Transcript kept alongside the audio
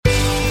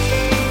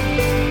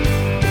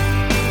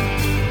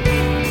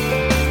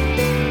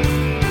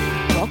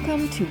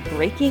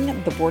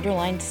Breaking the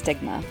Borderline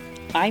Stigma.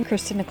 I'm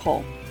Kristen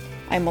Nicole.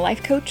 I'm a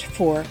life coach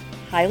for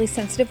highly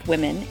sensitive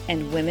women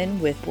and women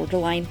with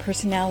borderline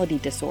personality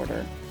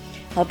disorder,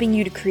 helping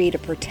you to create a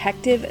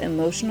protective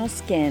emotional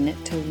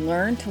skin to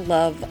learn to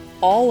love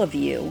all of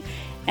you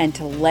and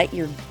to let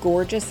your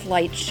gorgeous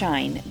light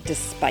shine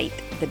despite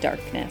the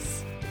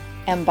darkness.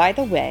 And by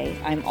the way,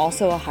 I'm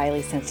also a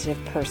highly sensitive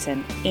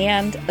person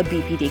and a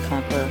BPD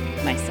conqueror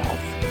myself.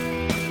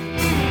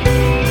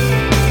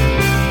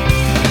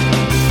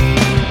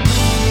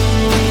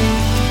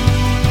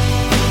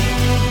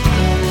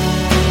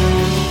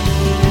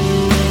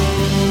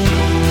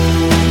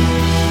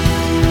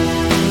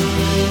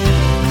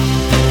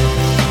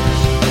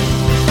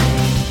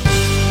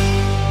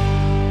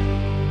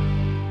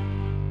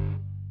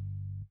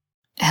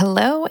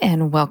 Hello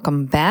and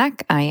welcome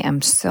back. I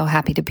am so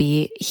happy to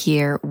be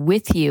here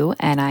with you,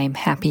 and I'm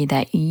happy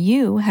that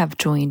you have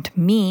joined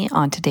me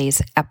on today's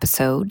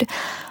episode.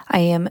 I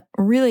am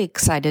really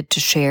excited to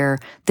share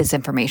this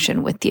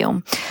information with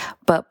you.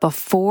 But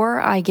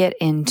before I get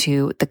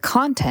into the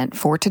content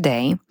for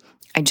today,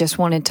 I just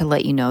wanted to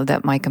let you know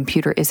that my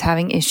computer is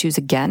having issues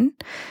again.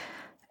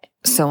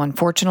 So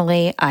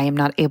unfortunately, I am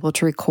not able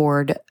to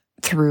record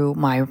through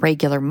my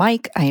regular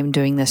mic. I am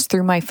doing this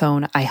through my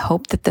phone. I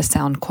hope that the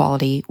sound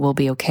quality will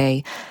be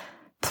okay.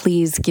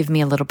 Please give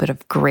me a little bit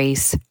of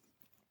grace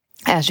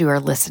as you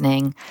are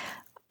listening.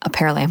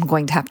 Apparently, I'm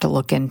going to have to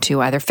look into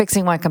either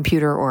fixing my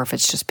computer or, if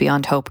it's just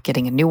beyond hope,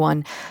 getting a new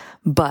one.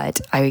 But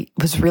it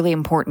was really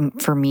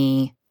important for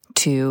me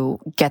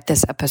to get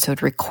this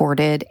episode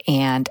recorded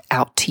and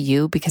out to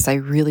you because I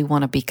really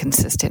want to be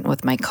consistent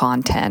with my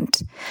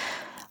content.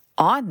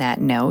 On that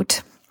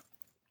note,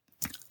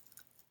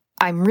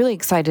 I'm really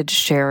excited to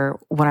share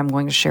what I'm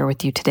going to share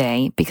with you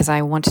today because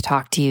I want to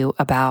talk to you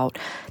about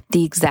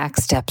the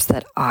exact steps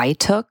that I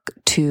took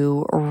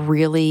to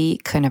really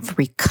kind of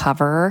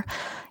recover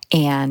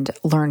and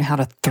learn how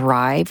to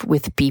thrive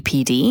with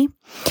BPD.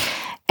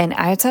 And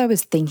as I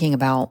was thinking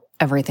about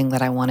everything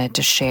that I wanted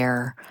to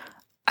share,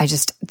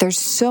 there's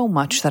so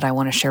much that I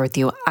want to share with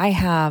you. I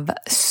have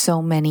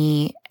so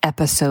many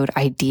episode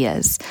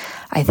ideas.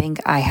 I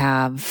think I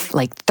have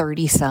like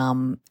 30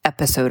 some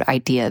episode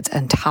ideas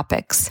and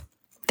topics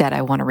that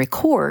I want to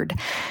record.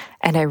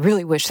 And I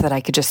really wish that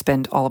I could just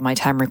spend all of my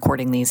time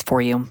recording these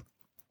for you.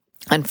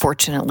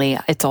 Unfortunately,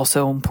 it's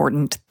also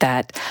important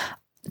that,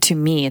 to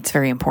me, it's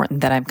very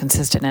important that I'm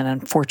consistent. And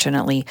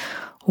unfortunately,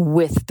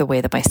 with the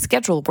way that my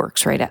schedule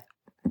works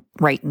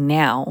right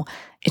now,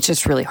 it's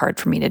just really hard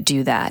for me to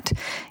do that.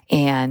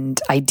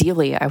 And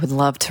ideally, I would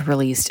love to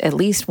release at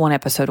least one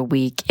episode a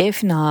week,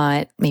 if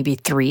not maybe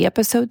 3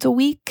 episodes a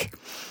week.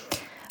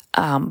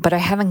 But I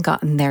haven't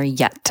gotten there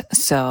yet.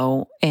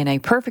 So in a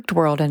perfect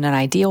world, in an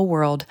ideal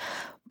world,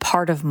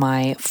 part of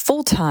my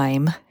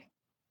full-time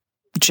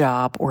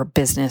job or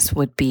business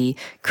would be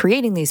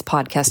creating these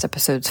podcast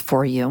episodes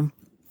for you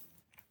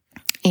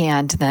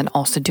and then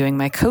also doing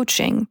my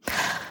coaching.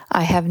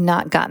 I have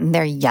not gotten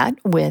there yet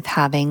with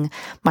having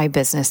my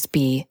business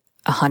be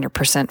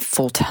 100%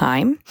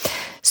 full-time.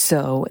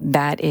 So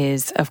that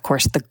is, of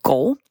course, the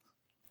goal.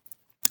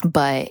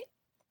 But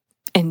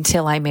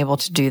until I'm able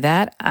to do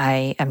that,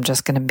 I am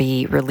just going to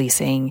be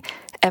releasing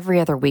every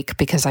other week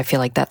because I feel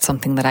like that's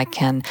something that I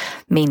can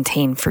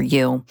maintain for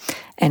you.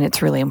 And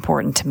it's really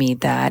important to me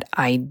that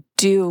I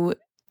do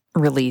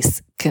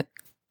release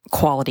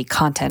quality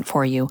content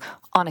for you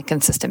on a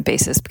consistent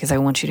basis because I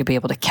want you to be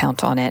able to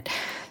count on it,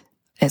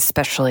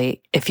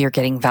 especially if you're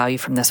getting value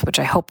from this, which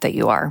I hope that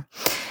you are.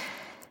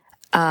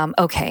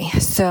 Okay,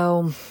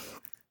 so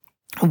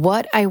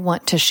what I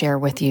want to share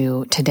with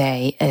you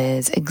today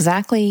is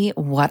exactly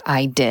what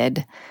I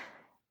did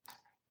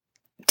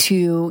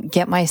to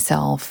get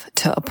myself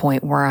to a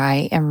point where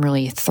I am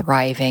really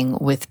thriving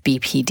with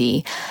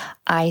BPD.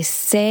 I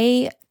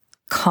say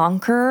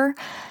conquer,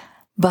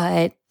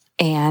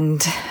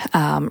 and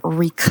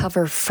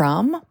recover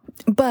from.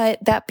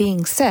 But that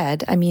being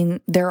said, I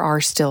mean, there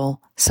are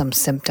still some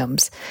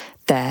symptoms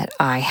that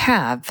I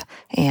have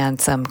and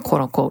some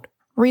quote unquote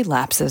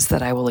relapses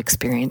that I will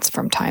experience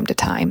from time to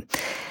time.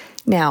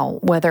 Now,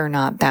 whether or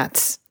not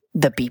that's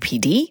the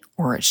BPD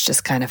or it's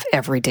just kind of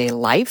everyday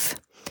life,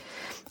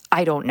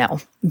 I don't know.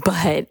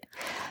 But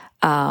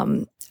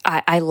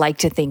I like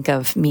to think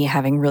of me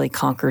having really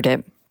conquered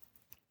it.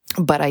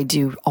 But I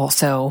do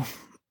also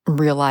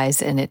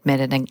realize and admit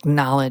and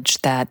acknowledge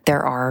that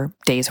there are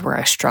days where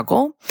I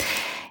struggle.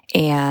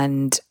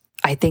 And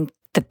I think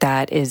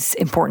that is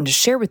important to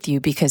share with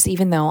you because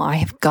even though I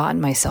have gotten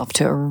myself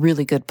to a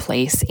really good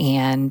place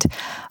and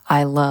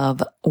I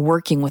love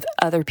working with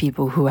other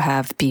people who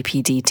have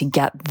BPD to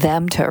get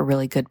them to a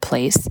really good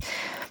place,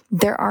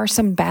 there are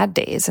some bad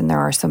days and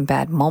there are some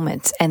bad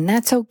moments, and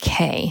that's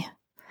okay.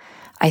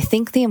 I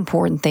think the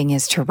important thing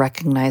is to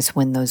recognize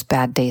when those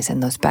bad days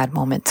and those bad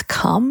moments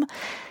come,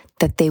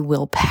 that they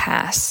will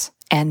pass,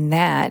 and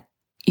that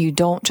you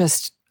don't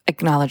just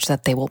acknowledge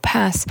that they will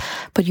pass,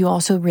 but you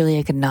also really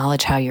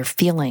acknowledge how you're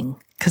feeling,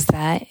 because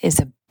that is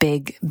a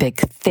big, big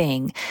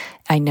thing.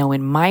 I know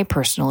in my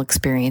personal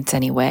experience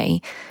anyway,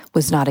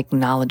 was not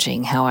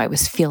acknowledging how I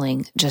was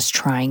feeling, just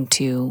trying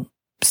to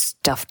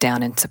stuff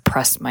down and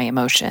suppress my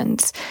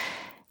emotions.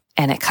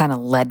 And it kind of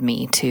led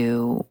me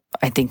to,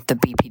 I think, the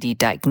BPD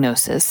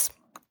diagnosis.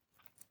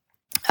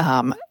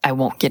 I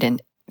won't get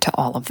into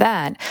all of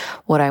that.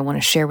 What I want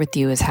to share with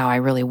you is how I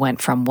really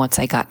went from once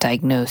I got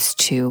diagnosed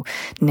to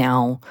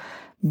now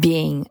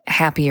being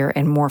happier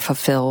and more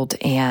fulfilled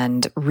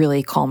and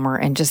really calmer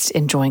and just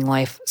enjoying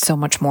life so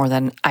much more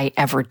than I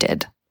ever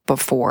did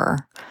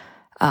before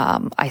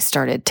I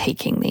started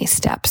taking these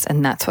steps.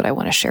 And that's what I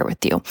want to share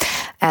with you.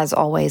 As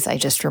always, I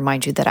just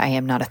remind you that I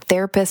am not a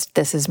therapist.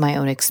 This is my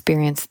own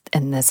experience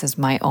and this is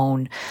my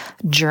own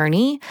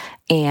journey.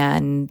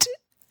 And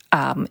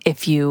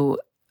if you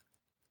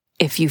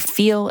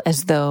feel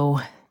as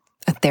though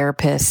a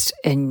therapist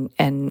and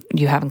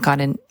you haven't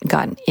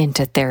gotten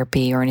into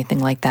therapy or anything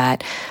like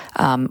that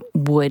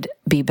would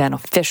be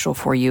beneficial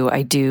for you,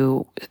 I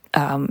do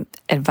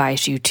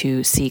advise you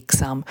to seek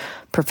some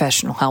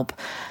professional help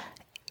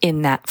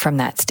from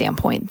that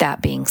standpoint.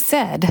 That being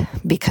said,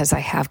 because I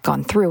have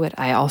gone through it,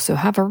 I also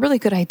have a really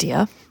good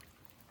idea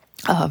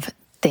of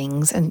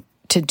things and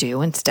to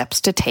do and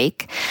steps to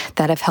take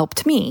that have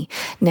helped me.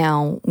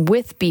 Now,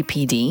 with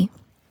BPD,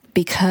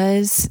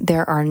 because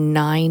there are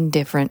 9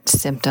 different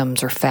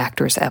symptoms or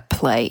factors at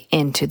play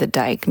into the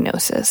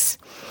diagnosis,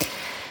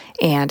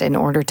 and in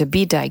order to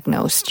be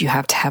diagnosed, you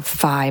have to have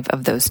 5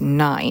 of those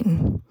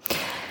 9.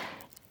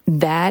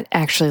 That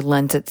actually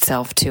lends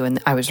itself to, and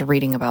I was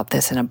reading about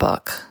this in a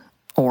book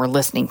or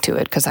listening to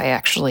it, because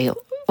a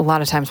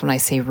lot of times when I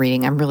say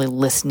reading, I'm really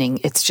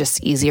listening. It's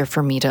just easier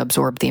for me to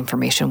absorb the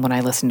information when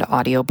I listen to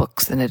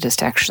audiobooks than it is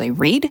to actually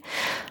read.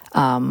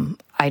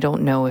 I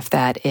don't know if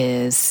that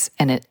is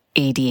an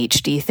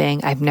ADHD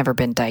thing. I've never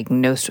been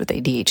diagnosed with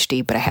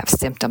ADHD, but I have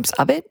symptoms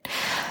of it.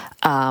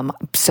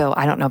 So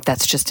I don't know if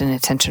that's just an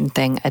attention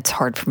thing. It's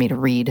hard for me to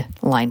read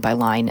line by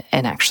line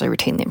and actually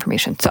retain the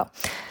information. So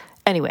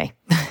anyway,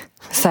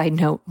 side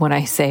note, when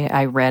I say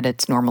I read,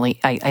 it's normally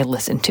I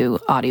listen to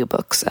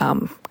audiobooks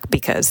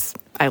because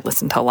I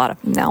listen to a lot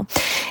of them now.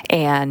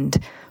 And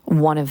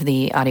one of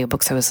the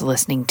audiobooks I was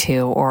listening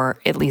to, or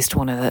at least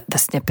one of the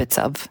snippets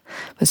of,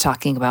 was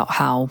talking about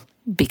how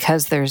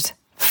because there's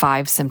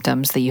 5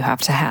 symptoms that you have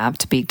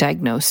to be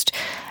diagnosed,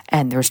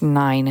 and there's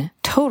 9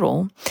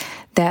 total,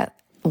 that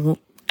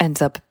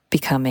ends up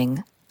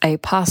becoming a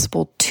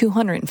possible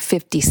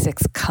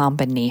 256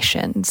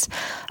 combinations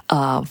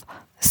of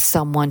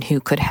someone who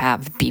could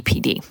have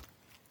BPD.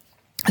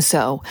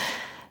 So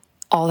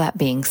all that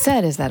being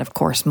said is that, of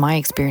course, my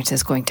experience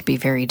is going to be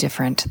very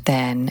different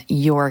than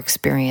your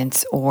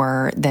experience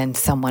or than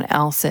someone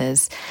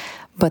else's,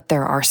 but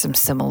there are some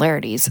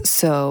similarities.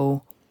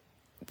 So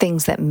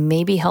things that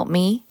maybe help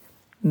me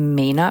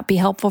may not be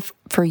helpful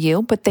for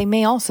you, but they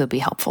may also be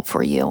helpful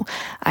for you.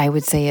 I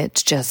would say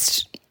it's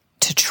just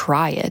to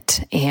try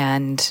it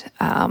and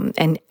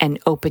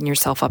open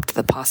yourself up to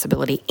the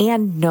possibility,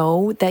 and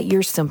know that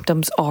your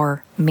symptoms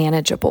are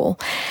manageable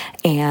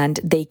and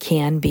they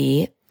can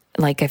be,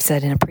 like I've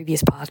said in a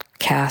previous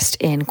podcast,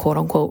 in quote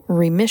unquote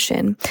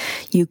remission.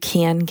 You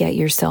can get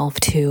yourself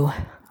to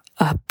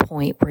a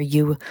point where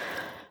you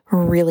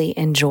really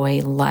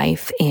enjoy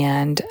life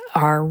and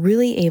are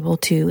really able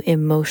to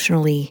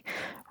emotionally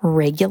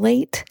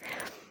regulate,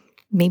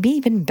 maybe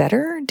even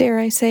better, dare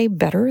I say,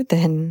 better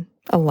than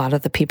a lot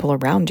of the people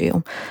around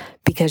you,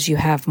 because you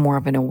have more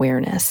of an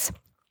awareness.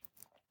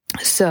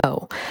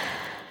 So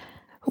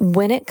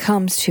when it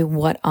comes to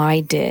what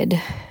I did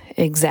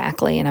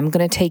exactly, and I'm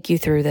going to take you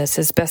through this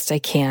as best I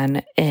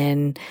can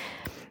in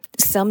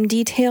some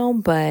detail,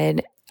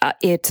 but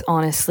it's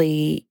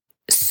honestly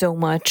so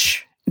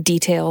much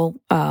detail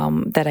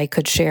that I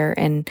could share,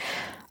 and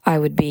I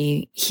would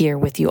be here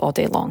with you all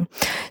day long.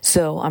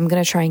 So I'm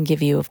going to try and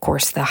give you, of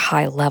course, the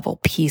high level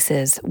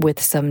pieces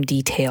with some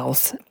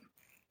details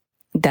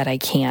that I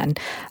can,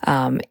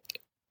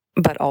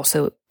 but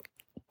also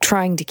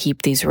trying to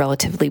keep these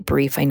relatively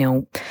brief. I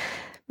know,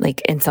 like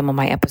in some of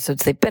my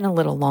episodes, they've been a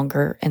little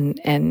longer, and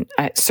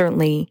I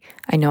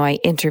know I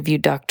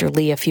interviewed Dr.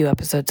 Lee a few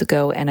episodes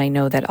ago, and I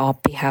know that I'll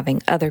be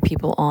having other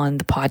people on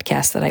the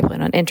podcast that I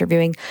plan on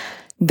interviewing.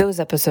 Those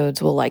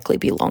episodes will likely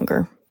be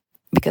longer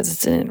because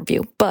it's an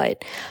interview,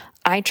 but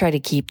I try to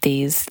keep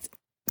these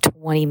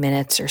 20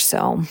 minutes or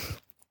so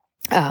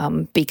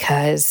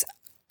because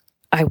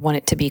I want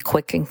it to be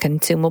quick and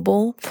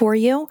consumable for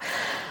you.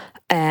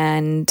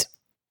 And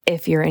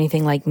if you're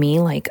anything like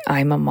me, like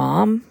I'm a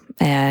mom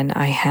and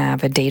I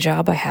have a day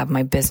job, I have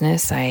my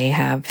business, I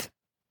have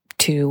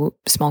 2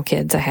 small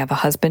kids, I have a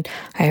husband,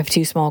 I have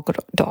 2 small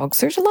dogs.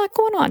 There's a lot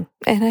going on.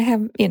 And I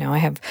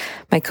have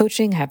my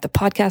coaching, I have the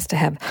podcast, I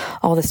have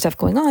all this stuff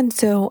going on.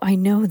 So I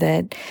know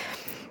that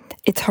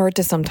it's hard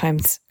to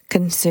sometimes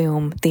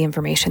consume the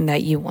information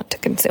that you want to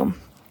consume.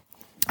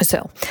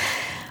 So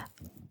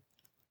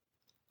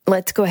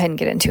let's go ahead and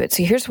get into it.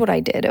 So here's what I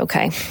did.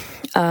 Okay.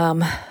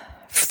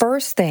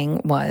 First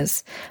thing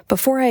was,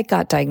 before I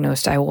got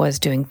diagnosed, I was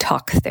doing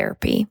talk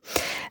therapy.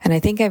 And I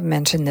think I've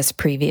mentioned this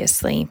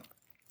previously.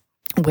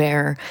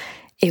 where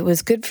it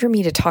was good for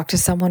me to talk to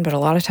someone, but a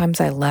lot of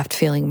times I left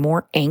feeling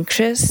more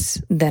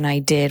anxious than I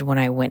did when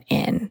I went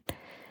in.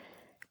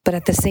 But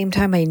at the same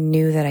time, I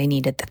knew that I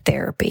needed the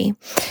therapy.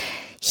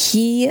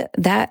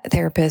 That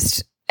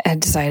therapist had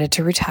decided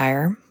to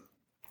retire,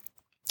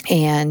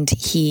 and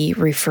he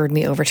referred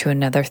me over to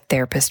another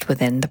therapist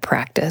within the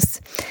practice.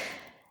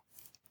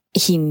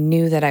 He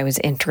knew that I was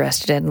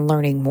interested in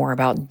learning more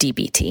about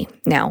DBT.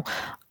 Now,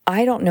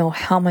 I don't know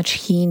how much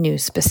he knew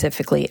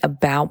specifically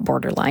about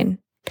borderline,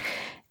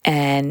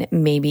 and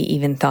maybe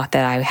even thought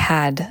that I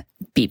had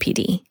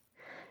BPD.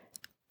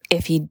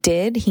 If he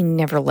did, he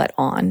never let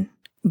on.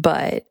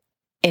 But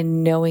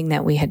in knowing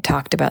that we had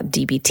talked about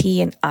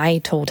DBT, and I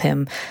told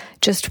him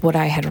just what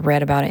I had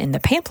read about it in the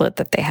pamphlet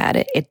that they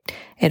had,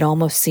 it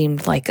almost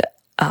seemed like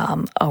a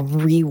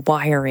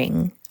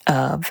rewiring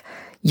of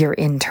your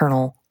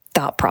internal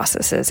thought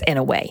processes in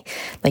a way.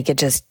 Like it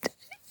just,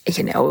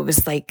 it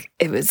was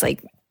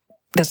like,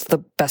 that's the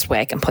best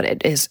way I can put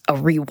it, is a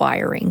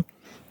rewiring.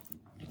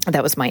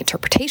 That was my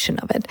interpretation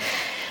of it.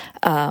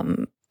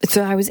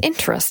 So I was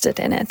interested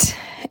in it.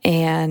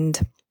 And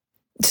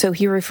so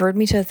he referred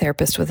me to a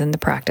therapist within the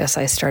practice.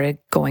 I started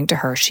going to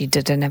her. She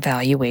did an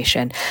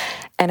evaluation.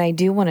 And I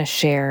do want to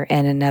share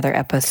in another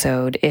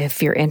episode,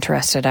 if you're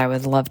interested, I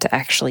would love to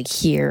actually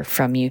hear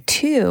from you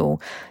too,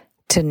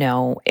 to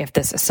know if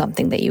this is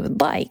something that you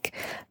would like.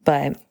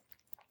 But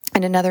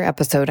in another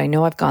episode, I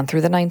know I've gone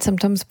through the 9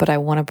 symptoms, but I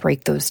want to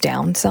break those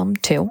down some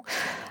too.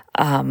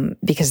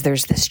 Because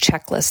there's this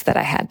checklist that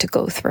I had to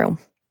go through.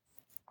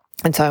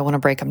 And so I want to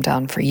break them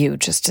down for you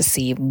just to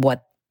see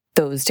what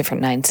those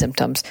different 9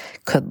 symptoms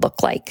could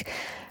look like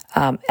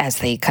as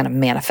they kind of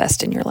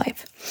manifest in your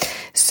life.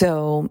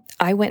 So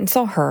I went and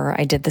saw her.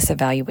 I did this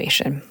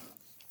evaluation.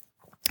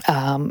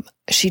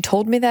 She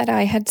told me that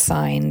I had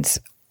signs.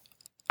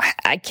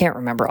 I can't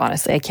remember,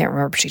 honestly. I can't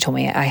remember if she told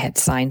me I had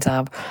signs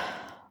of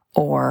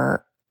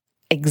or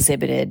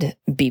exhibited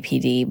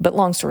BPD, but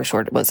long story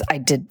short, it was I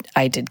did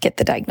get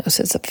the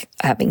diagnosis of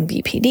having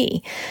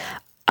BPD.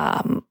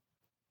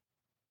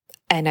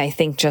 And I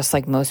think just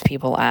like most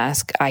people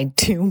ask, I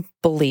do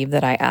believe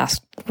that I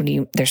asked,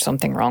 there's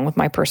something wrong with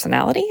my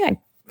personality? I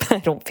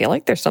don't feel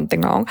like there's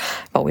something wrong.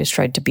 I've always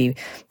tried to be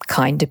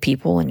kind to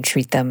people and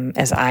treat them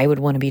as I would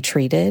want to be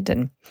treated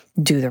and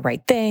do the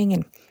right thing.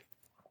 And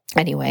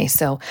anyway,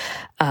 so,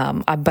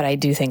 but I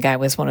do think I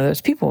was one of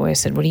those people who I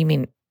said, what do you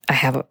mean? I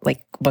have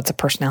what's a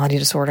personality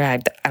disorder?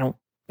 I don't,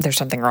 there's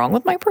something wrong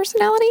with my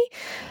personality.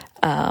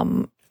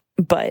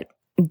 But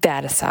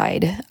that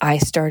aside, I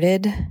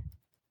started,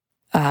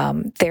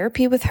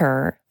 therapy with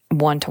her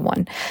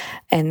 1-to-1.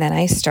 And then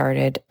I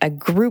started a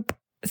group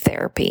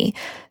therapy.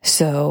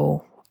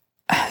 So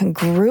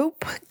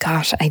group,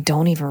 gosh, I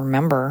don't even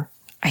remember.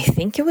 I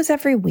think it was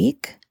every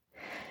week.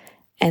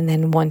 And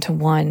then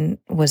 1-to-1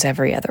 was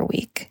every other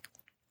week,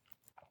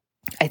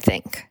 I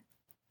think.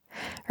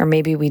 Or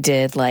maybe we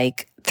did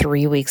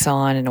 3 weeks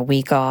on and a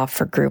week off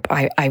for group.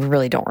 I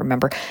really don't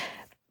remember.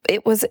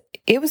 It was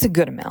a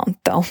good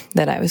amount though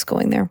that I was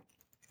going there.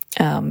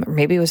 Or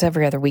maybe it was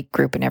every other week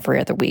group and every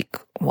other week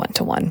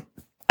 1-to-1.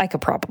 I could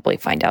probably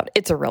find out.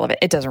 It's irrelevant.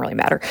 It doesn't really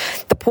matter.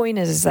 The point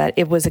is that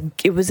it was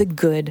a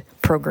good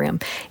program.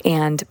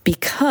 And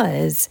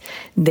because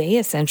they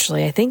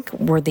essentially, I think,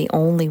 were the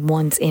only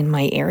ones in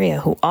my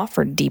area who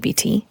offered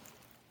DBT,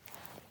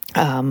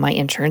 my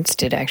insurance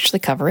did actually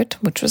cover it,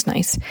 which was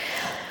nice.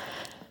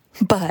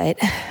 But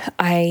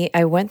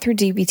I went through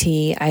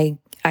DBT.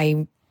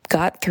 I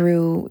got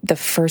through the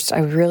first, I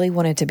really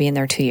wanted to be in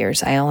there 2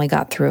 years. I only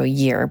got through a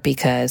year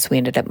because we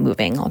ended up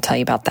moving. I'll tell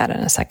you about that in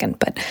a second.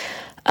 But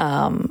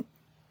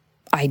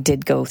I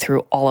did go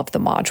through all of the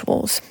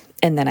modules,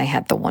 and then I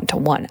had the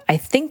 1-to-1. I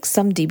think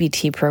some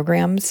DBT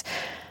programs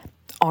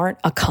aren't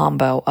a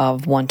combo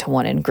of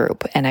 1-to-1 and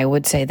group. And I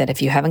would say that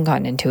if you haven't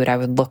gotten into it, I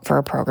would look for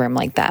a program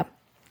like that.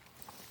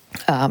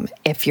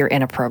 If you're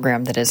in a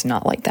program that is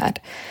not like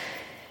that.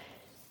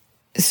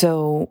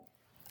 So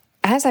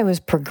as I was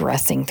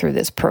progressing through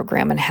this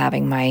program and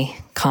having my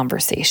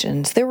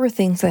conversations, there were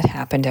things that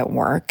happened at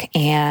work,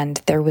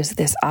 and there was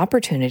this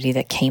opportunity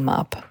that came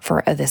up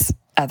for this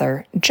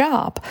other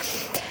job.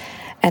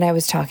 And I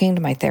was talking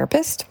to my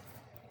therapist,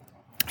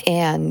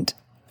 and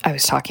I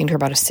was talking to her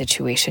about a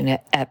situation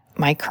at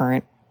my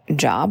current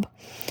job.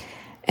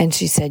 And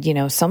she said,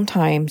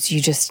 sometimes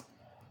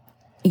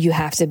you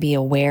have to be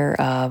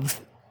aware of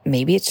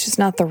maybe it's just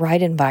not the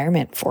right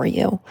environment for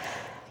you.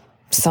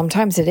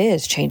 Sometimes it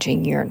is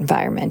changing your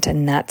environment,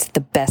 and that's the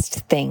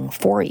best thing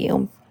for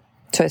you.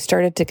 So I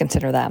started to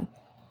consider that.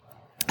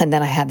 And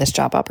then I had this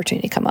job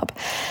opportunity come up,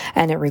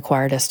 and it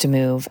required us to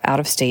move out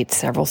of state,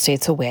 several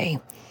states away,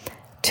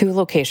 to a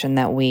location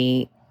that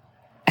we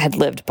had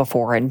lived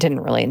before and didn't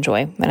really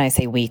enjoy. And I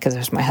say we because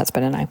there's my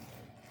husband and I.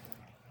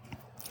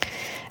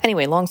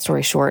 Anyway, long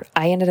story short,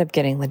 I ended up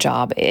getting the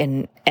job,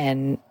 and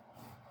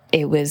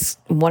it was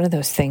one of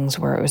those things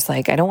where it was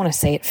I don't want to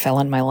say it fell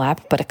in my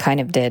lap, but it kind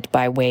of did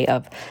by way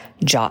of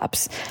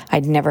jobs.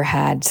 I'd never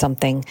had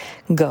something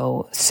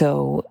go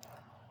so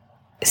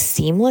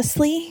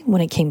seamlessly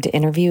when it came to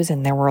interviews,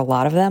 and there were a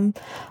lot of them,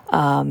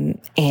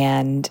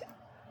 and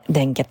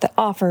then get the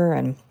offer.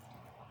 And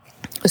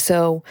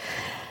so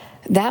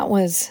that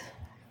was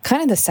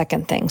kind of the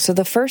second thing. So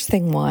the first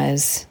thing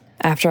was,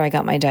 after I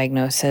got my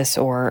diagnosis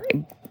or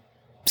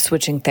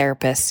switching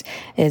therapists,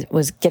 it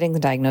was getting the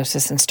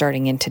diagnosis and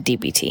starting into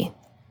DBT.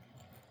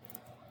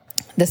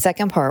 The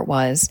second part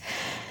was,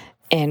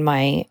 in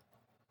my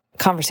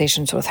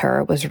conversations with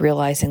her, was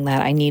realizing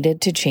that I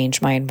needed to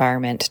change my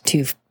environment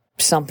to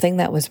something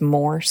that was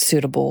more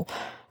suitable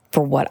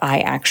for what I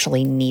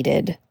actually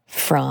needed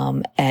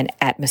from an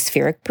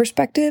atmospheric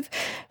perspective,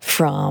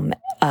 from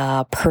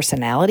a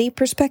personality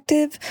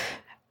perspective,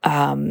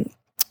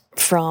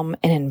 from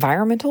an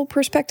environmental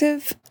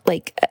perspective,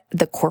 like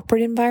the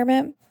corporate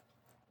environment,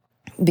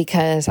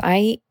 because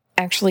I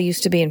actually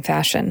used to be in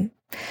fashion,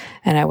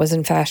 and I was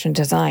in fashion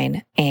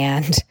design.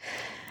 And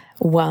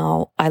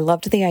while I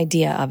loved the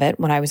idea of it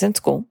when I was in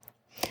school,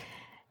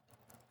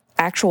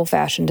 actual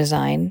fashion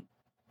design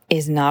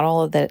is not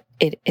all that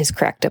it is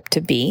cracked up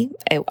to be.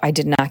 I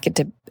did not get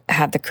to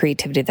have the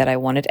creativity that I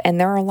wanted. And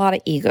there are a lot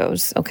of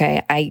egos.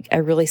 Okay. I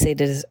really say it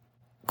is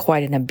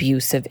quite an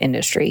abusive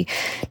industry.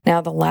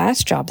 Now, the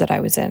last job that I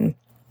was in,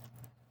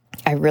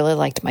 I really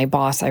liked my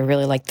boss. I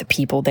really liked the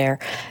people there.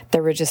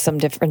 There were just some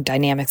different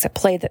dynamics at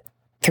play that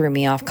threw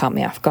me off, caught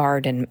me off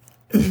guard. And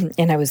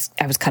I was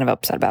kind of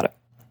upset about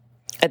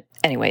it.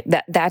 Anyway,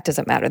 that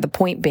doesn't matter. The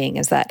point being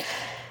is that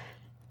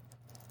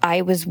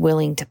I was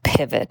willing to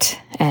pivot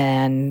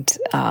and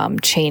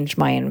change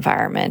my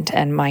environment.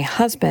 And my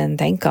husband,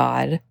 thank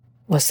God,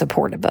 was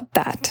supportive of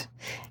that,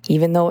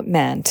 even though it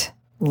meant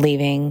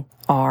leaving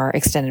our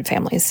extended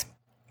families.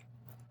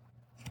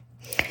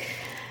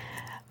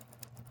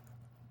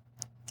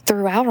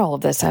 Throughout all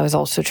of this, I was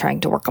also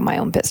trying to work on my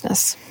own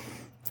business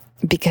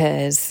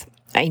because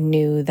I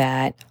knew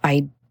that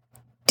I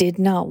did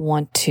not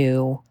want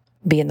to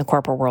be in the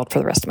corporate world for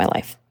the rest of my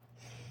life.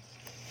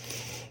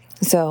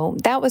 So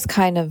that was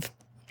kind of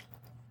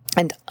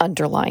an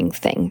underlying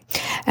thing.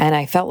 And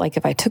I felt like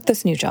if I took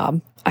this new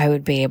job, I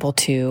would be able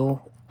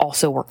to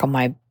also work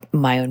on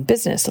my own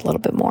business a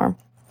little bit more.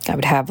 I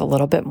would have a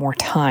little bit more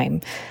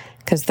time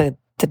because the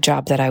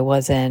job that I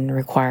was in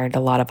required a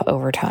lot of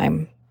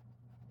overtime.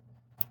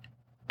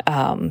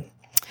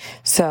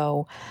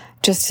 So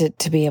just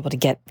to be able to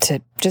get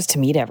to, just to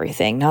meet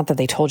everything, not that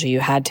they told you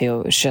had to,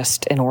 it was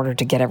just in order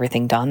to get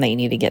everything done that you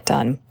need to get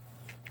done,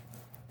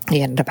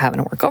 you ended up having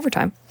to work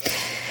overtime.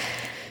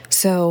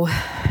 So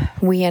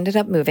we ended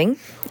up moving.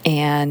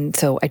 And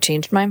so I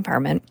changed my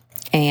environment,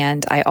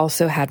 and I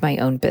also had my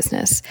own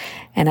business,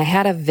 and I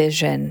had a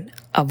vision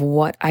of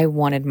what I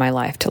wanted my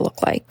life to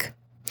look like.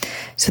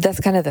 So that's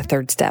kind of the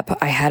third step.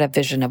 I had a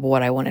vision of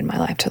what I wanted my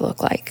life to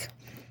look like.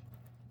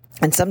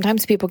 And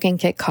sometimes people can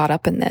get caught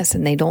up in this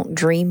and they don't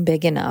dream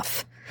big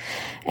enough.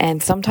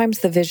 And sometimes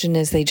the vision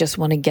is they just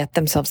want to get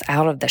themselves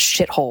out of the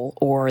shithole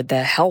or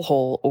the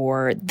hellhole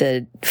or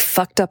the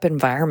fucked up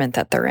environment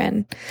that they're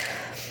in.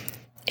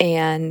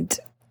 And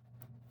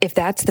if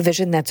that's the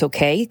vision, that's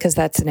okay, because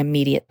that's an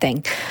immediate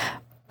thing.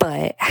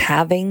 But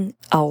having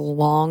a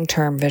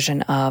long-term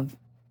vision of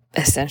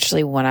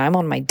essentially when I'm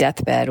on my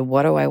deathbed,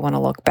 what do I want to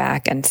look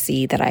back and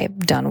see that I have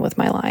done with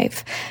my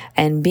life?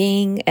 And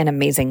being an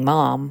amazing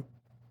mom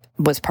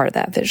was part of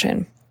that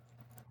vision.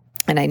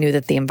 And I knew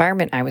that the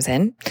environment I was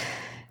in,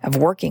 of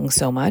working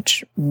so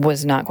much,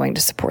 was not going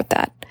to support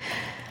that.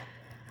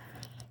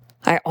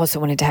 I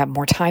also wanted to have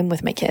more time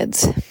with my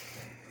kids.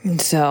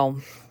 And so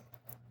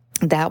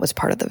that was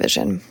part of the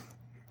vision.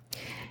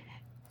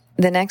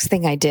 The next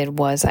thing I did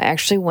was I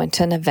actually went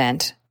to an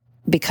event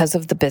because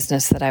of the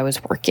business that I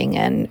was working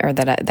in, or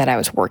that I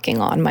was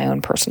working on, my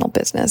own personal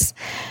business.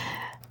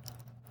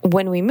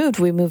 When we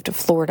moved to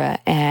Florida,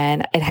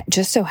 and it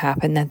just so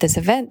happened that this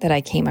event that I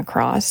came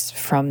across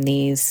from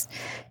these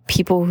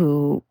people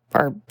who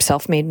are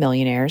self-made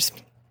millionaires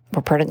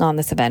were putting on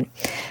this event,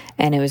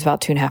 and it was about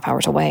 2.5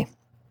 hours away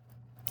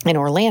in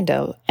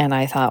Orlando. And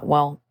I thought,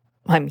 well,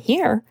 I'm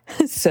here,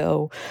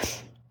 so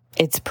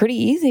it's pretty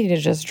easy to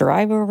just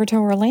drive over to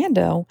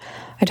Orlando.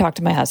 I talked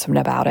to my husband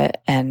about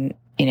it, and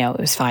it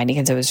was fine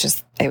because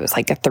it was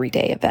like a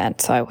 3-day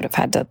event, so I would have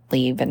had to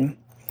leave.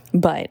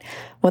 But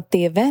what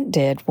the event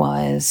did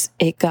was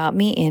it got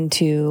me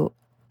into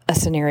a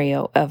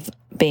scenario of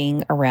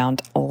being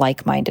around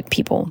like-minded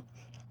people.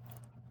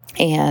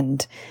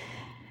 And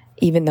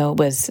even though it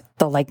was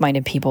the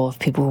like-minded people of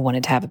people who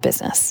wanted to have a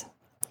business,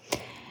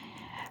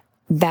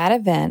 that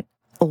event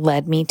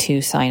led me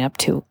to sign up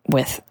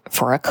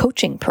for a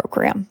coaching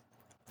program.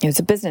 It was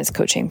a business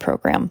coaching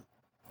program.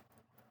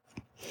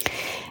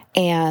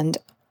 And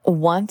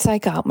once I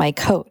got my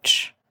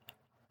coach,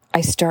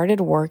 I started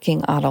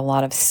working on a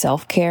lot of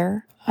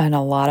self-care and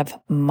a lot of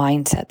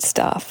mindset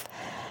stuff,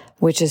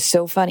 which is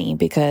so funny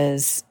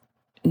because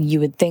you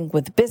would think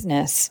with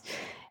business,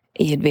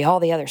 it'd be all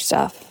the other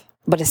stuff,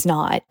 but it's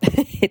not.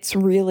 It's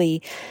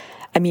really,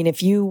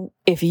 if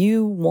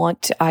you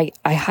want to, I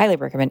highly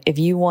recommend, if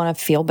you want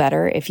to feel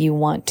better, if you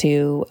want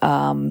to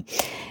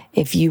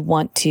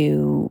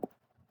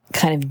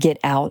kind of get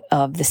out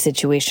of the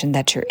situation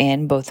that you're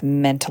in, both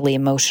mentally,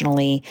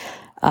 emotionally,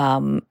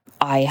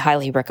 I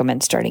highly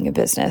recommend starting a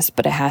business,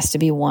 but it has to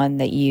be one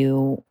that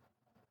you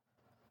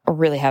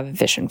really have a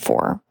vision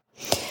for.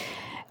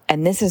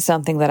 And this is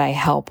something that I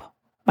help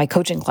my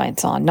coaching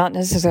clients on, not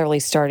necessarily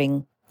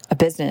starting a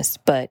business,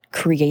 but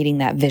creating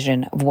that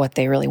vision of what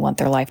they really want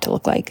their life to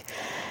look like.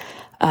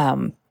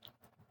 And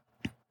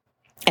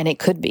it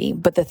could be,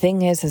 but the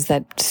thing is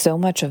that so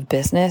much of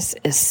business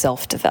is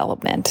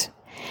self-development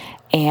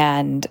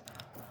and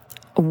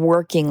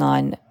working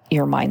on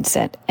your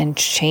mindset and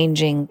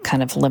changing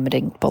kind of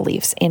limiting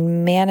beliefs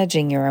and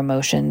managing your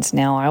emotions.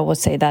 Now, I will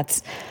say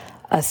that's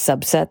a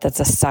subset, that's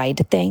a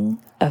side thing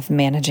of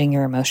managing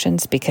your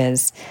emotions,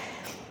 because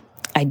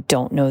I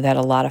don't know that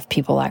a lot of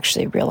people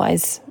actually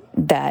realize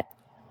that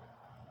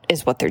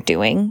is what they're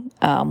doing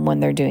when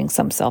they're doing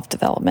some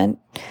self-development.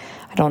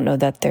 I don't know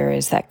that there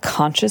is that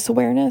conscious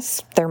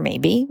awareness. There may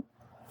be.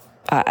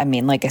 I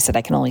mean, like I said,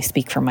 I can only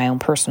speak from my own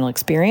personal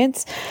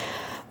experience,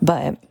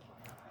 but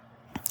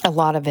a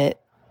lot of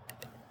it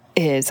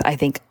is, I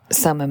think,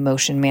 some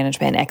emotion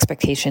management,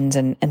 expectations,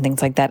 and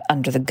things like that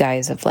under the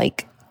guise of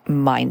like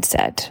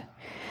mindset.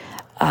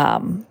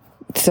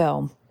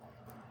 So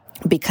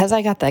because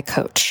I got that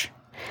coach,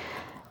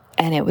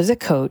 and it was a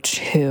coach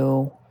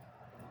who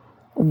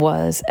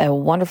was a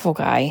wonderful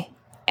guy,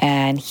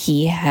 and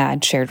he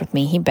had shared with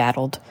me he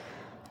battled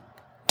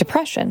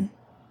depression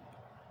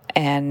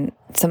and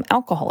some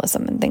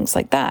alcoholism and things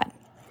like that.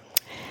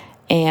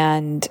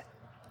 And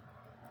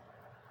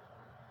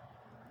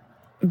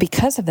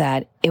because of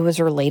that, it was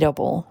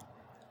relatable.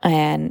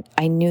 And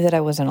I knew that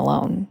I wasn't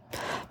alone,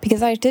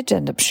 because I did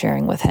end up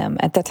sharing with him.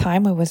 At the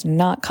time, I was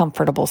not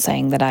comfortable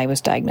saying that I was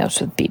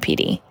diagnosed with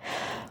BPD,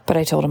 but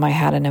I told him I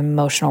had an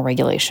emotional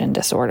regulation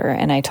disorder.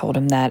 And I told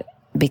him that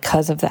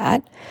because of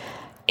that,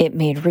 it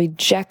made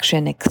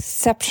rejection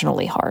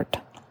exceptionally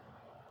hard.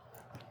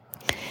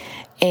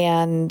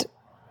 And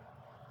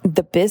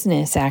the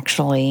business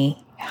actually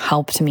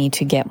helped me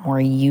to get more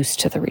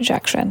used to the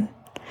rejection.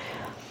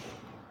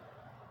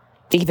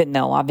 Even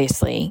though,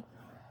 obviously,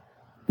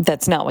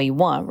 that's not what you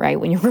want, right?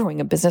 When you're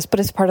growing a business, but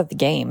it's part of the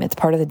game. It's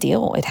part of the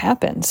deal. It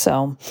happens.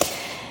 So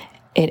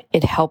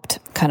it helped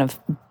kind of,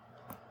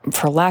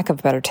 for lack of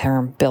a better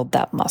term, build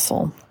that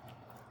muscle.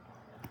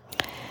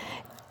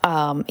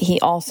 He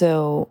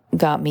also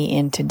got me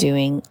into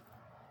doing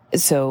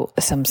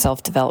some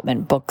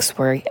self-development books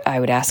where I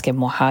would ask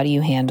him, well, how do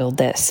you handle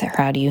this? Or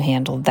how do you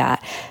handle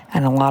that?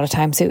 And a lot of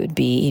times it would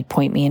be, he'd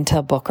point me into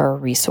a book or a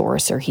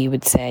resource, or he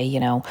would say,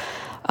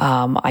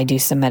 I do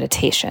some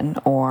meditation,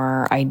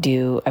 or I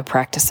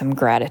practice some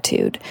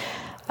gratitude,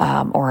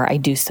 or I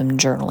do some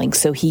journaling.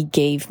 So he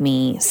gave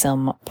me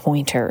some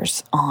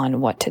pointers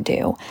on what to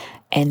do.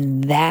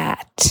 And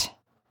that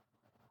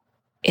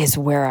is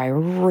where I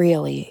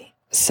really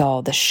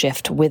saw the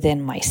shift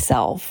within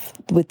myself,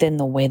 within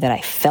the way that I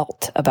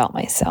felt about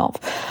myself,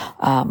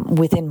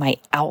 within my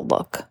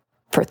outlook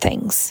for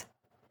things.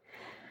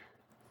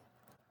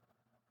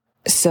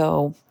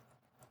 So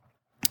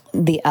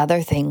the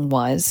other thing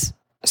was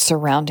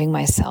surrounding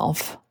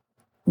myself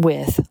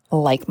with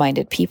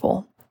like-minded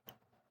people.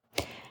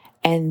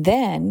 And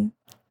then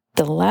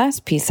the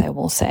last piece I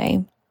will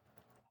say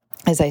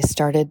is I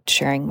started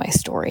sharing my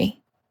story.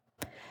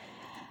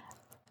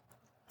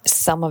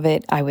 Some of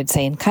it, I would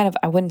say, in kind of,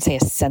 I wouldn't say a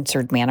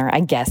censored manner, I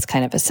guess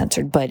kind of a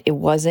censored, but it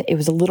was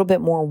a little bit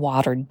more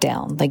watered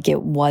down. Like,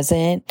 it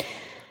wasn't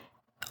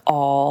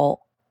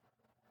all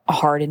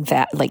hard and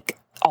fast, like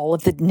all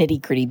of the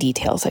nitty gritty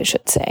details, I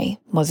should say.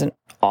 Wasn't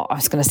all, I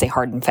was going to say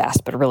hard and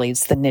fast, but really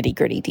it's the nitty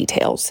gritty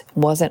details. It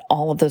wasn't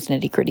all of those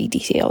nitty gritty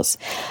details,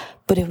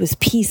 but it was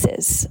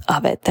pieces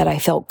of it that I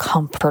felt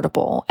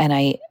comfortable.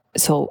 And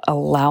so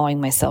allowing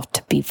myself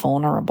to be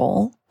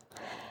vulnerable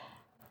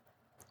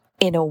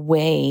in a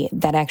way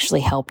that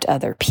actually helped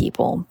other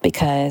people,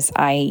 because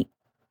I,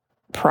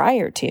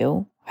 prior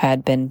to,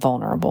 had been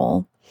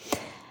vulnerable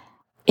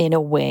in a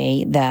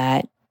way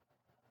that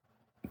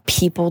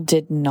people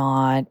did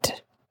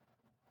not,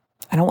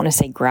 I don't want to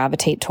say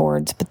gravitate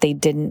towards, but they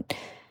didn't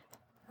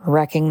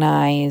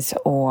recognize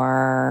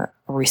or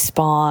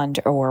respond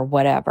or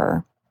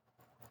whatever.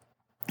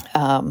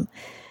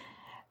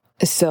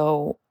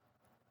 So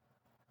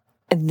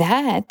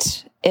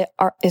that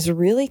is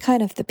really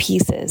kind of the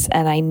pieces.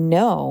 And I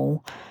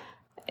know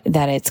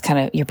that it's kind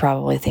of, you're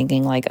probably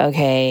thinking like,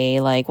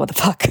 okay, like what the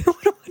fuck?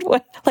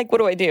 what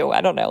do I do?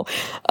 I don't know.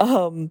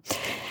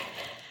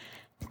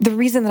 The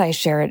reason that I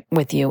share it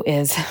with you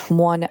is,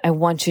 one, I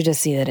want you to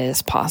see that it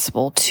is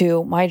possible.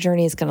 Two, my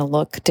journey is going to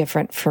look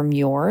different from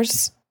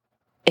yours.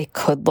 It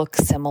could look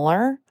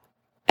similar.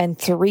 And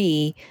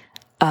three,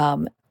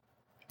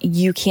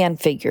 you can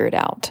figure it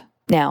out.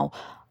 Now,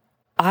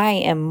 I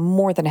am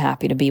more than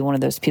happy to be one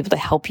of those people to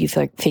help you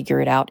figure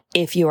it out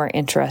if you are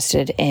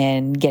interested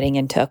in getting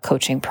into a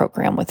coaching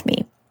program with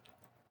me.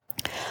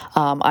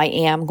 I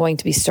am going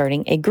to be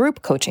starting a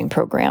group coaching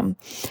program,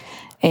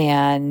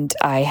 and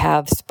I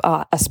have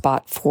a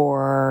spot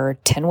for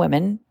 10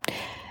 women,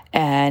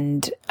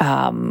 and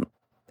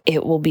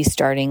it will be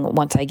starting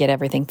once I get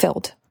everything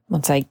filled,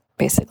 once I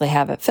basically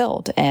have it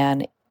filled.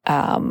 And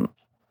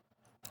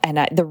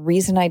the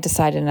reason I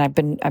decided, and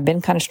I've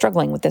been kind of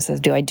struggling with this, is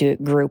do I do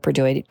it group or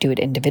do I do it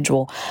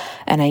individual?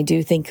 And I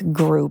do think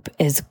group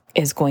is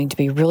going to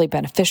be really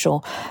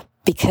beneficial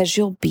because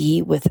you'll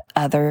be with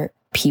other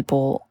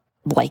people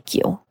like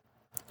you,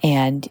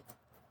 and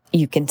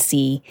you can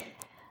see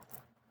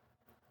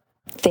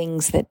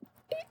things that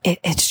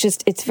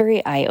it's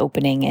very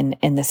eye-opening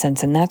in the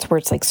sense, and that's where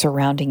it's like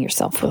surrounding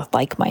yourself with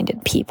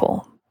like-minded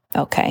people.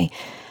 Okay.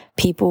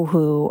 People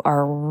who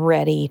are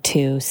ready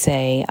to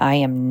say, I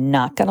am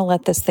not going to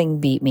let this thing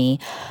beat me.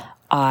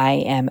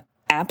 I am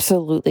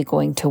absolutely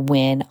going to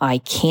win. I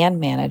can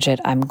manage it.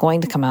 I'm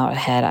going to come out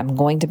ahead. I'm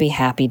going to be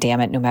happy,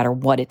 damn it, no matter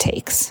what it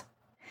takes.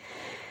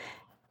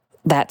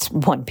 That's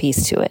one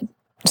piece to it.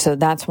 So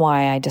that's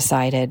why I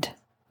decided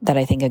that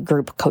I think a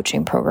group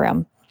coaching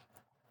program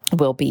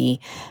will be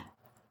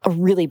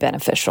really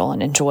beneficial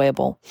and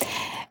enjoyable.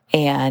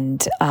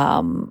 And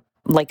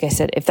like I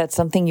said, if that's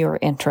something you're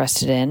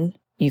interested in,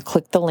 you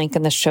click the link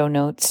in the show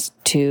notes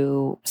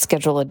to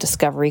schedule a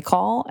discovery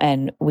call,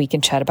 and we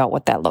can chat about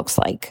what that looks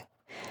like.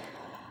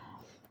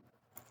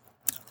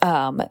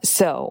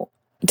 So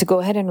to go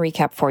ahead and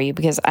recap for you,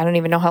 because I don't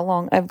even know how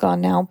long I've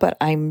gone now, but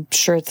I'm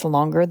sure it's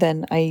longer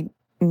than I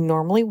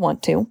normally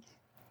want to.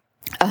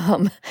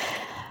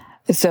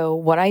 So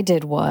what I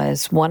did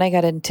was, I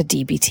got into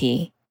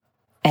DBT,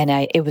 and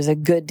it was a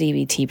good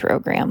DBT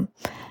program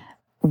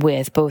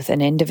with both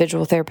an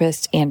individual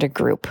therapist and a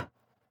group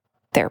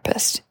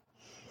therapist.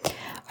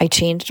 I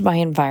changed my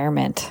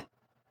environment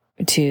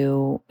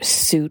to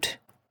suit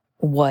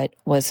what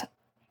was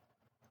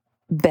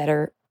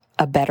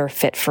a better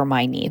fit for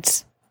my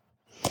needs.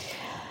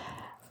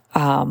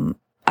 I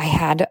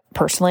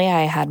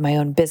had my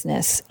own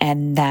business,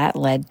 and that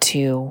led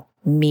to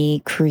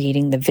me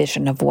creating the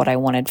vision of what I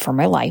wanted for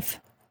my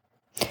life.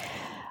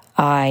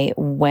 I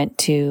went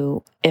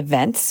to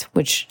events,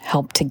 which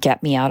helped to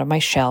get me out of my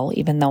shell,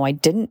 even though I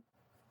didn't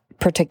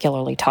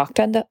particularly talk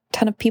to a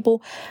ton of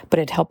people, but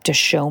it helped to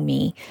show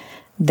me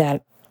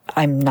that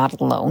I'm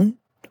not alone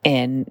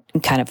in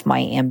kind of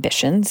my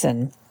ambitions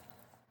and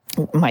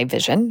my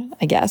vision,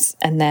 I guess.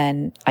 And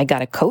then I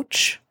got a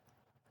coach.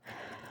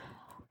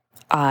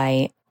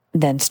 I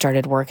then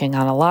started working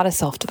on a lot of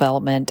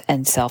self-development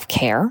and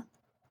self-care.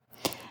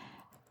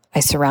 I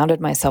surrounded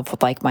myself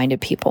with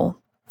like-minded people,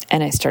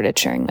 and I started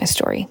sharing my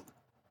story.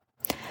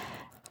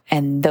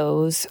 And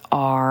those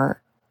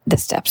are the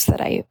steps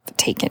that I've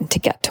taken to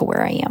get to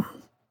where I am.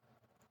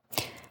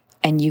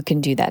 And you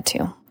can do that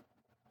too.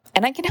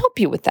 And I can help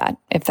you with that.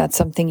 If that's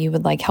something you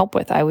would like help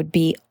with, I would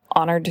be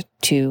honored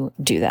to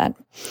do that.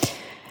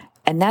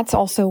 And that's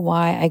also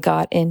why I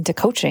got into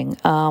coaching.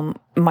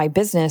 My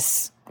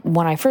business,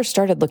 when I first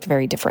started, looked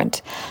very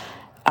different.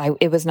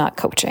 It was not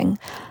coaching.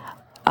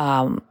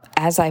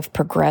 As I've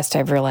progressed,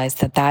 I've realized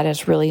that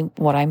is really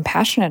what I'm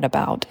passionate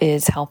about,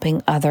 is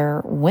helping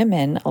other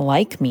women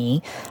like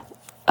me,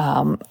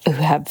 who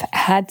have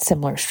had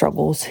similar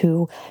struggles,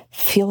 who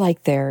feel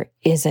like there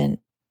isn't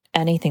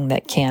anything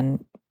that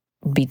can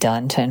be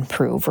done to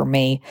improve, or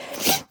may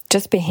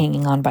just be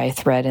hanging on by a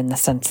thread, in the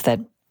sense that,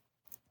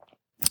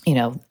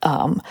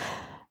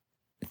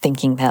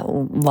 thinking that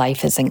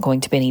life isn't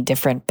going to be any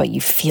different, but you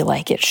feel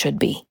like it should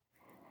be.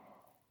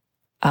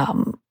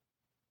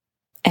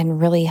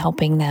 And really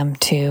helping them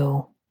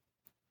to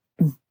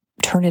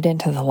turn it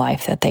into the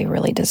life that they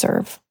really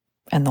deserve,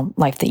 and the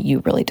life that you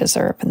really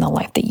deserve, and the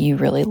life that you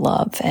really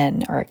love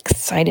and are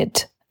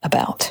excited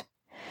about.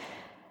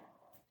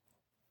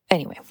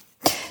 Anyway,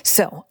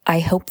 so I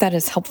hope that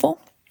is helpful.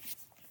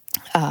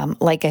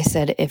 Like I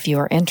said, if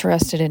you're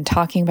interested in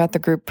talking about the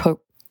group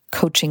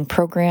coaching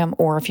program,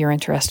 or if you're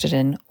interested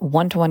in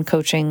one-to-one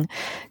coaching,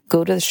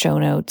 go to the show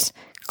notes,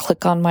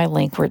 click on my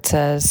link where it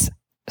says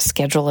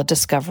schedule a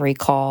discovery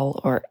call,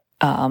 or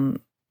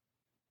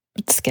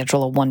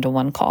schedule a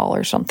one-to-one call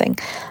or something.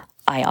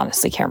 I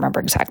honestly can't remember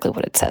exactly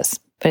what it says,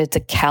 but it's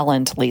a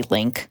Calendly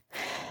link.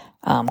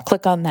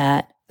 Click on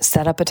that,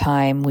 set up a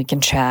time, we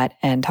can chat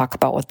and talk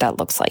about what that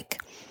looks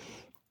like.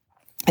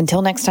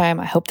 Until next time,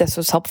 I hope this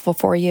was helpful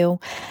for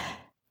you.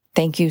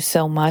 Thank you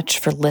so much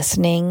for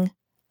listening.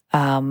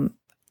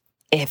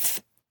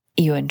 If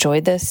you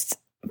enjoyed this,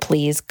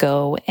 please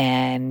go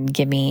and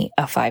give me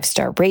a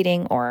 5-star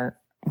rating, or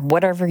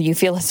whatever you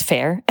feel is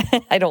fair.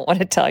 I don't want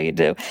to tell you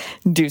to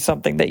do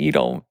something that you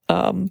don't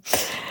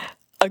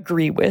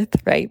agree with,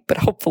 right? But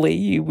hopefully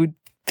you would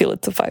feel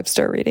it's a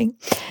 5-star rating.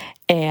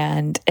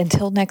 And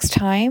until next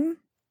time,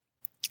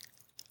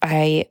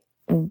 I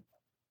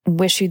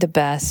wish you the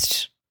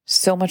best.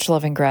 So much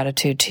love and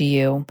gratitude to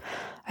you.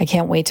 I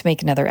can't wait to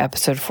make another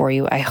episode for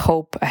you. I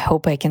hope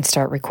I can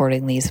start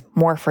recording these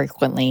more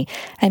frequently,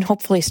 and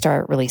hopefully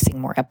start releasing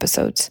more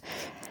episodes.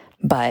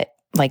 But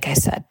like I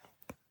said,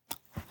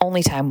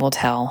 only time will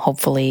tell.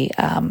 Hopefully,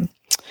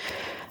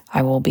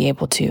 I will be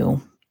able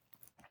to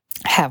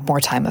have more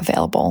time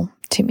available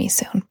to me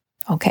soon.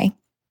 Okay?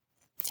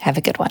 Have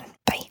a good one.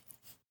 Bye.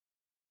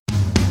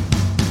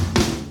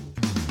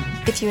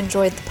 If you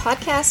enjoyed the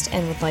podcast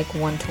and would like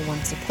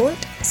one-to-one support,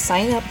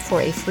 sign up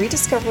for a free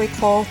discovery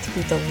call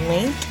through the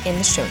link in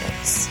the show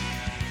notes.